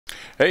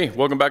Hey,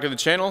 welcome back to the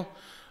channel.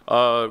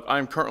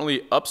 I'm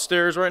currently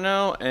upstairs right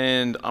now,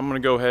 and I'm gonna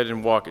go ahead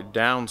and walk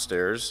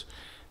downstairs.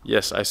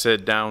 Yes, I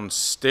said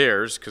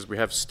downstairs because we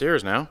have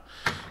stairs now.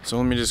 So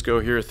let me just go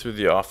here through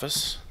the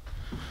office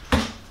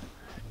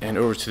and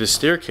over to the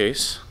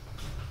staircase,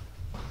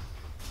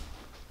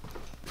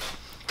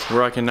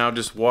 where I can now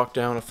just walk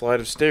down a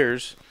flight of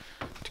stairs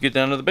to get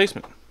down to the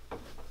basement.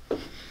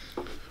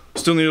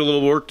 Still need a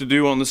little work to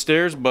do on the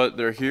stairs, but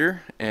they're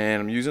here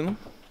and I'm using them.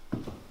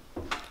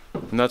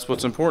 And that's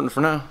what's important for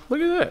now.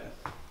 Look at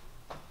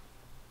that.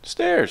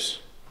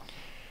 Stairs.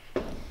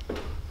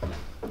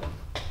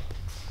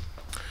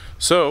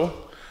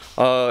 So,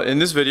 in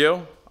this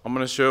video, I'm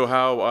going to show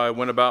how I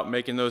went about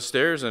making those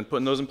stairs and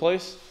putting those in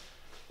place.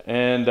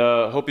 And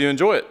hope you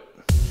enjoy it.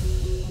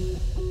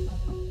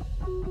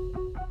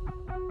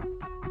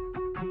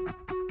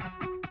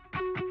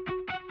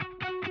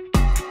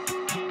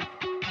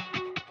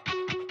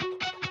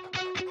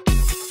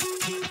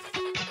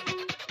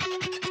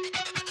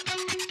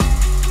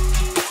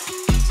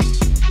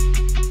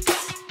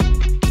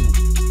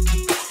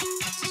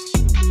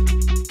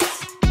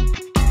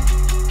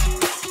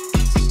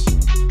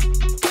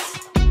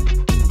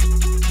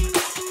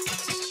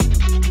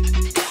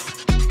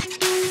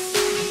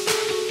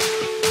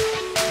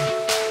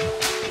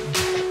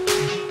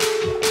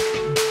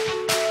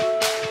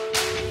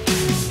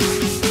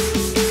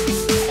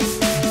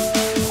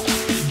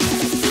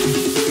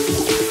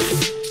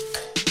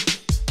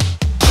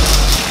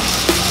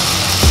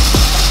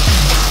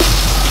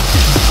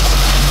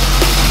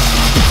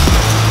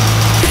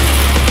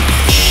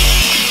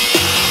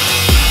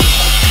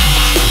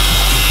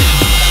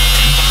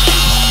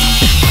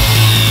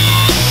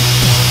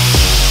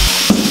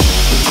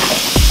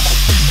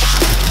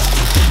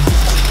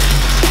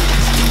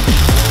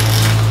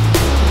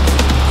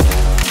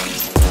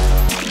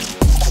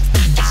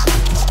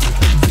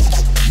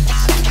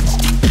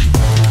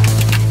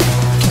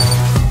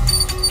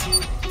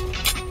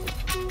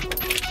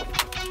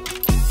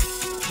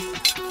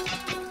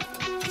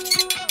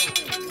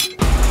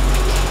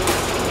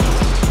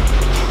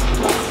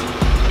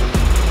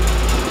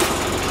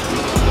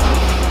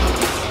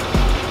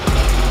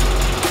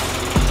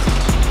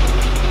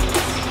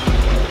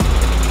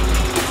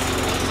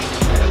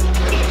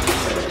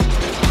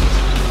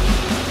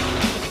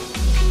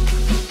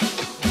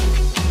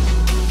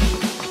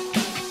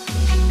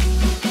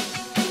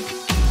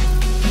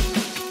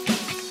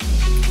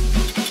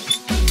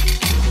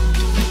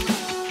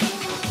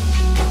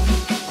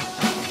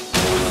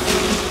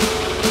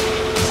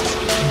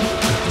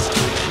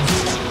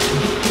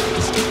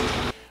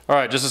 All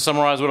right, just to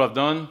summarize what I've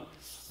done,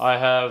 I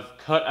have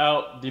cut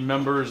out the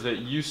members that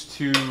used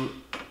to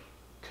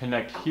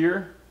connect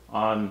here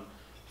on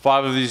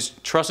 5 of these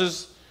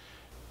trusses.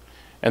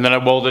 And then I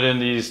welded in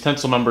these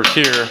tensile members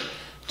here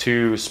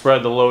to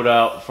spread the load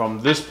out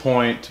from this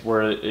point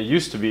where it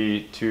used to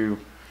be to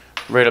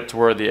right up to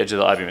where the edge of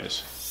the I-beam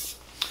is.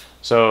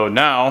 So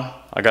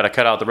now I gotta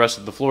cut out the rest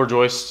of the floor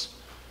joists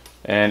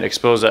and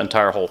expose that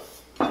entire hole.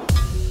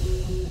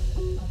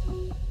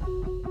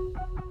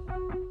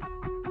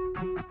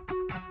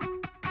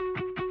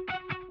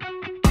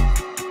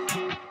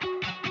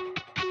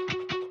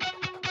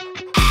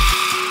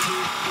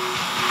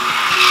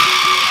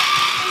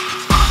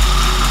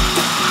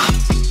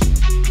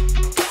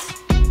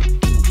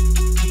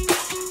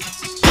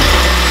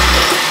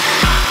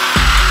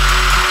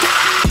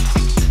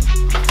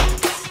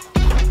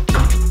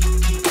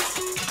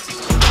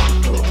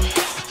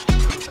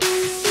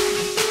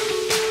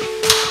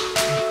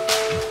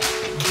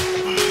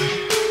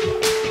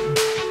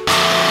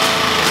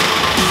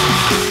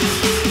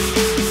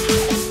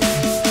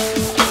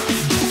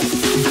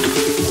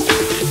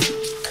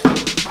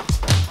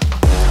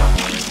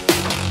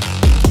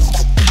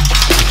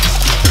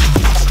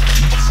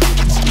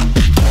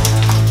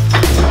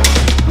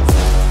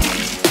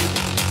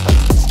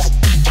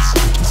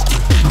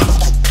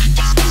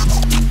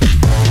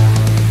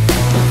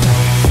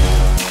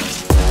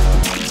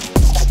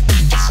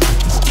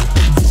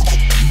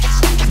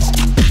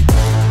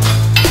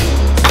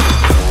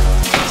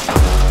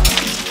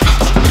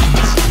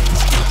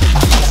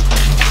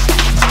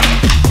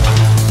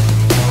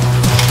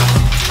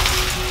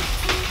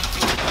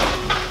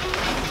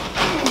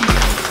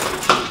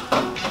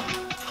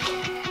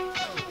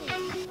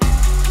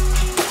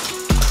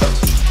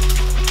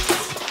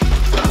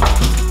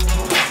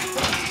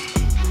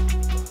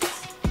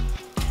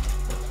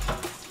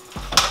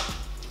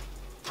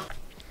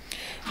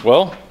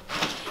 Well,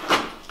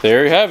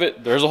 there you have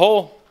it. There's a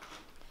hole.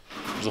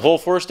 There's a hole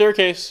for a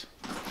staircase.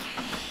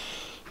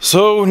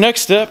 So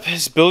next step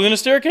is building a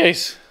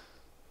staircase.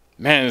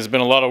 Man, it's been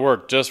a lot of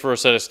work just for a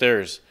set of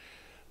stairs,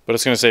 but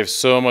it's going to save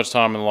so much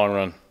time in the long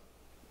run.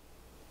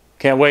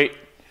 Can't wait.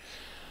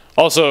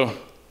 Also,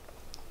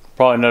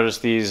 probably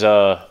noticed these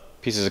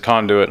pieces of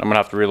conduit. I'm going to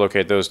have to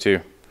relocate those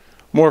too.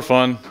 More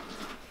fun.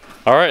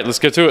 All right, let's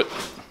get to it.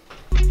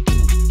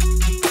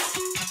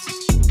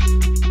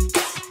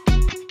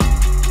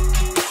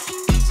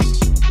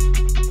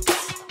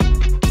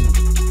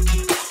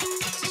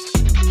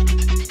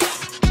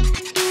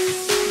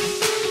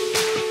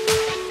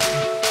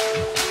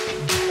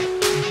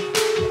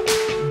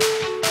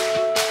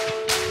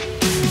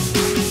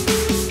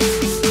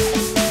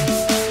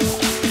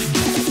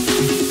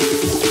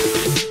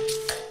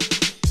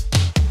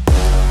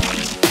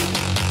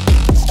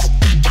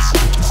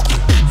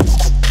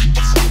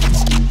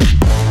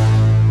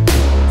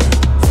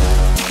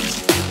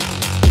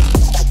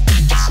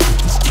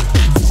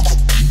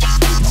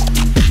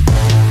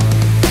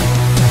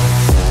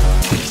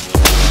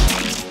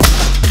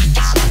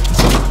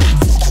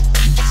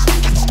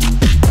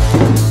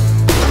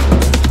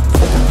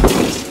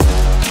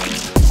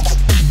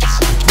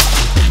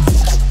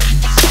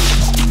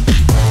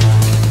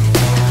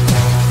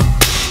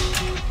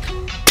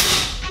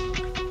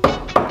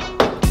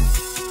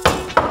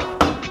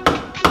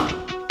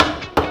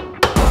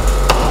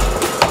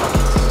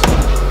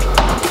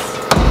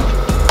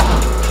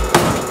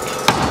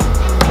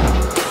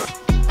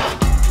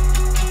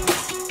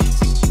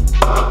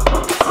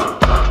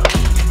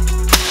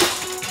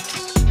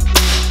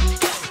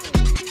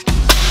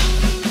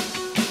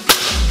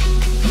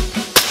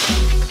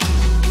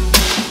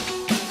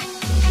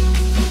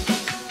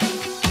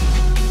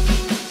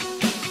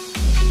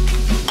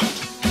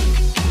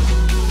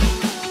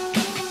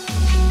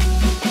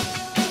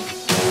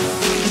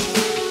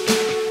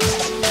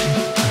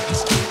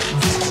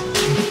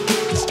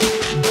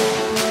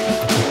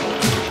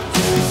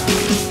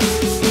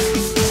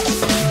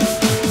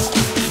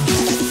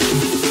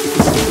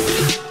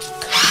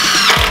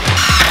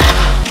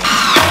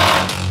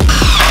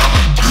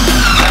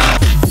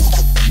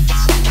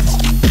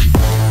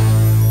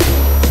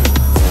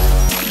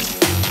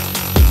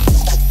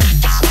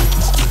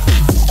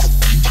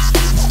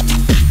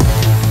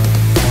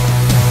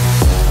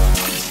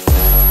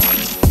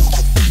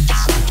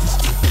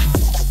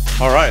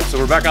 So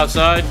we're back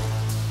outside.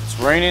 It's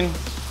raining.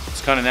 It's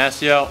kind of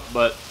nasty out,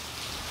 but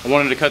I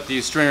wanted to cut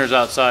these stringers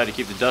outside to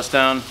keep the dust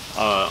down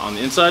on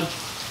the inside.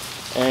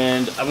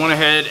 And I went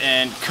ahead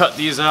and cut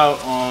these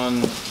out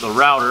on the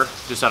router,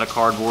 just out of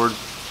cardboard.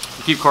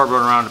 We keep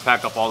cardboard around to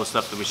pack up all the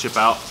stuff that we ship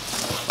out.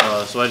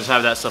 So I just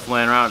have that stuff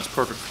laying around. It's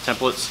perfect for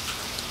templates.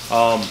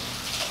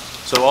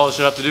 So all I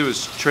should have to do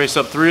is trace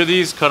up 3 of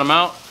these, cut them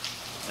out,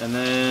 and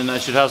then I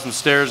should have some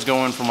stairs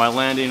going from my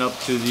landing up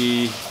to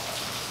the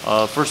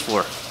first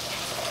floor.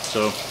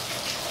 So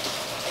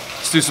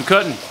let's do some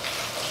cutting.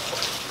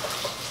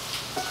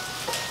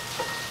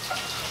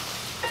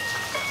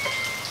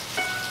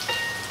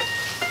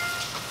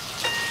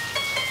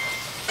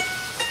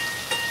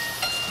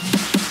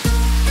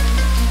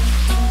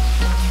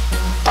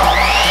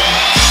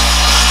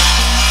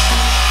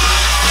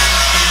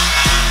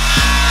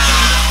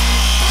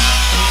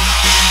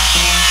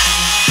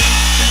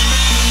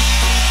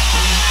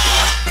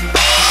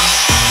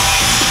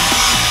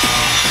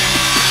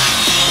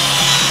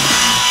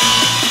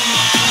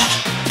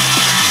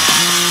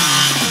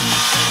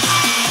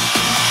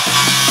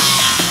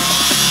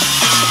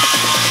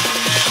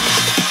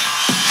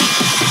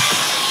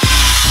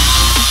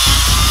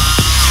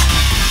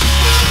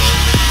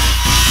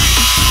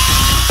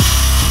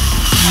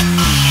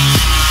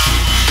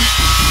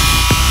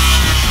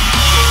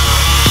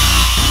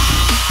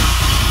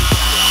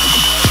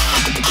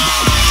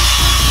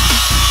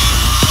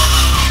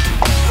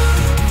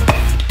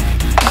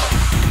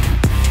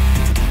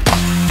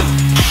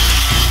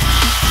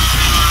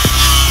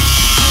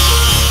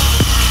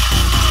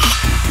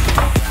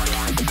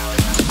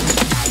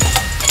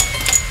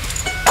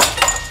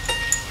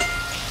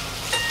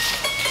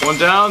 One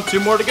down, 2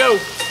 more to go.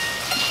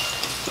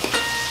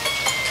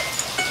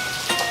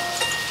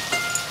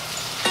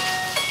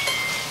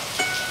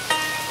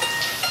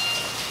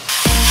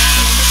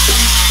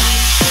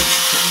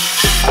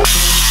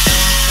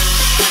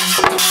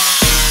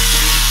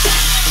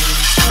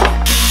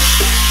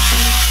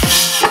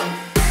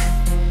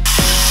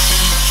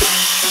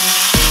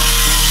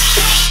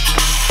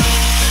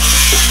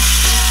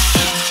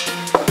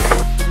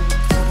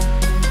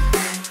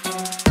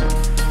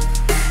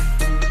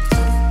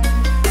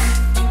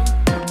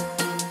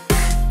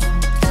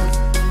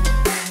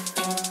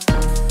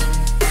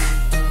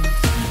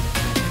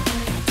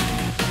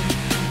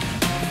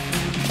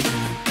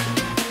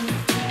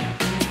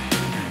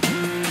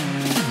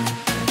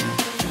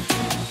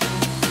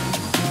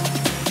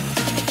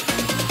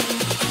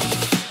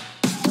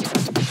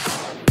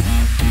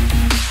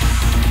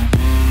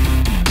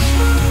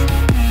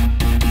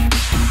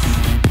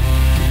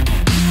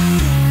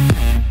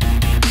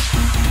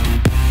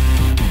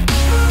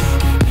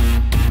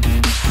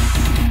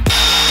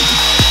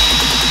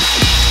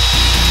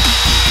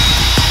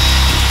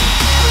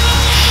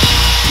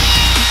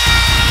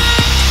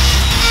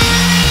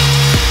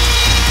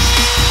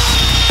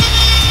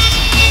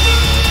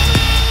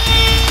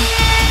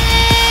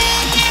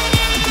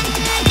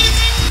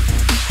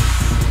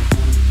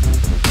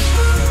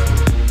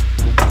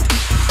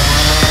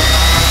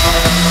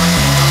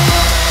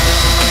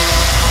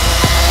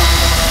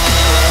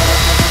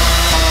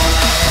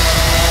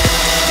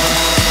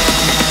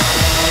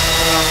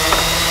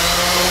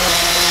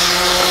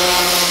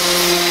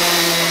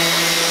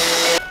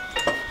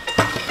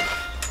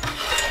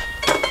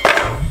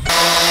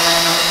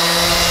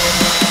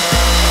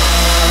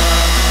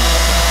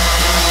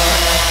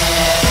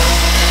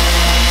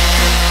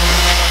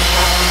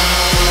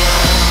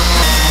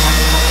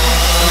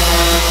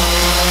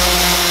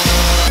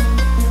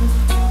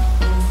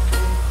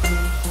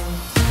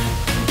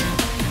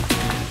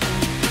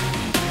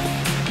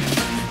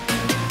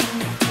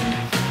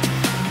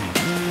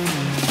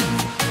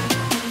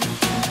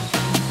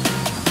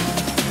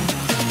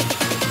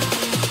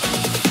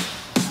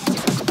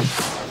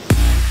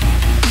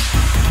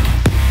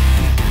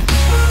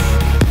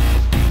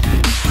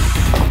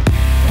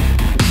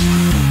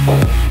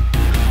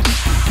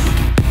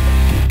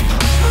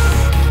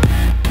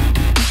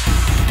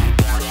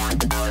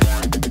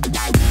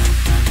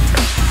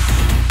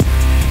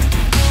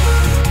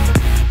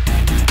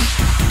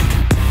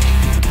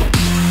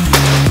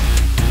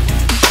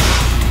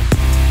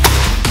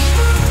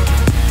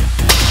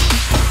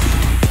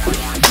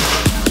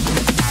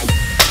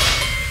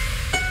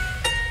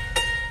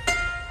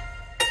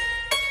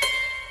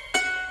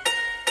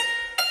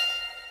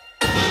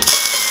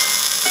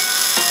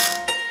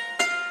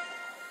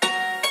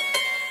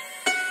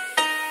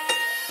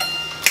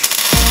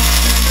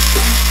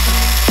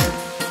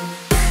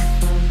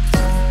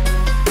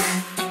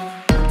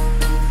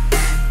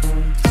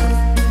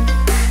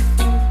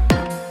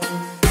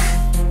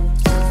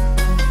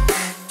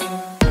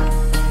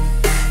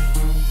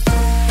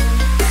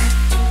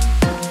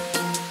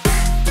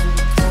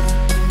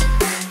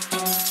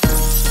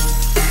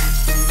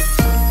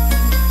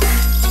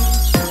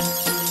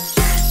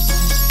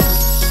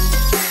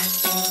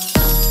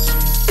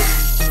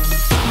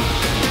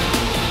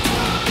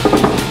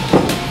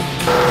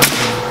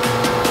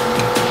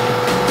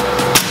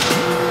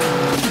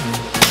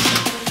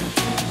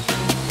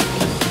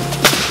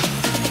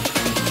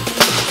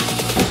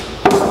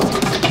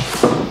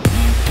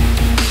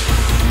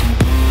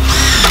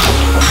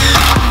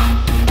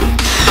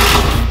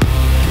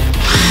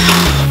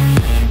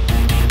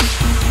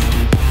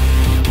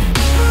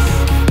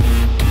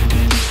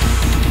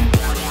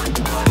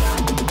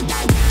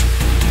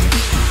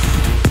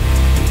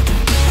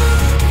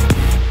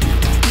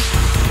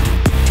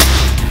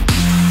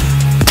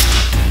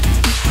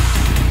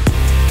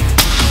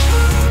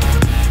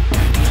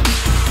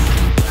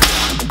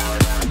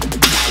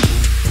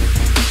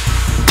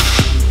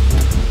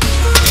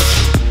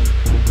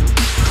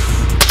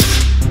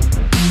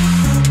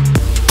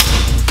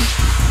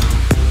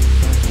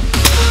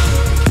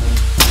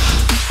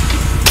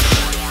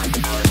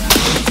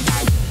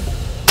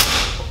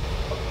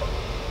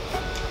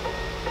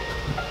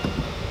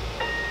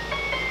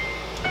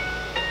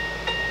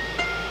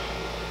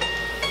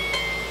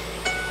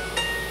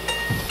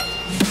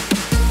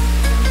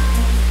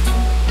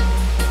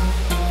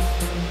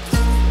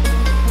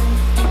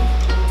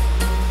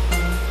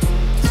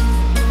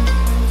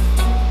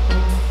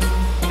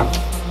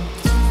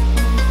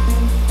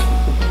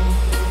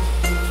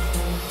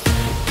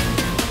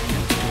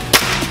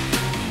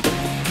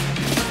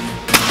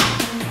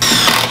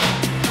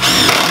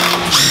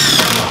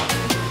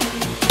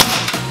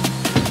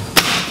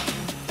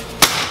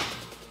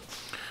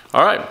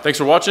 All right, thanks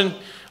for watching.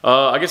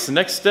 I guess the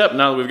next step,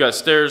 now that we've got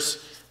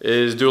stairs,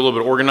 is do a little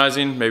bit of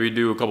organizing. Maybe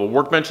do a couple of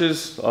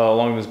workbenches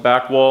along this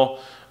back wall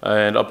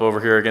and up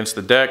over here against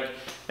the deck.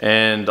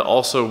 And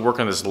also work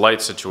on this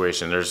light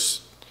situation.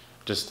 There's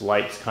just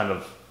lights kind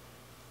of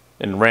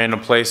in random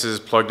places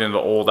plugged into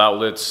old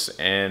outlets,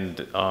 and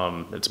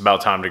it's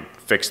about time to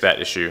fix that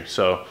issue.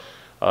 So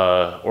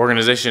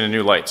organization and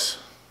new lights.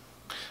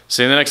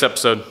 See you in the next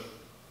episode.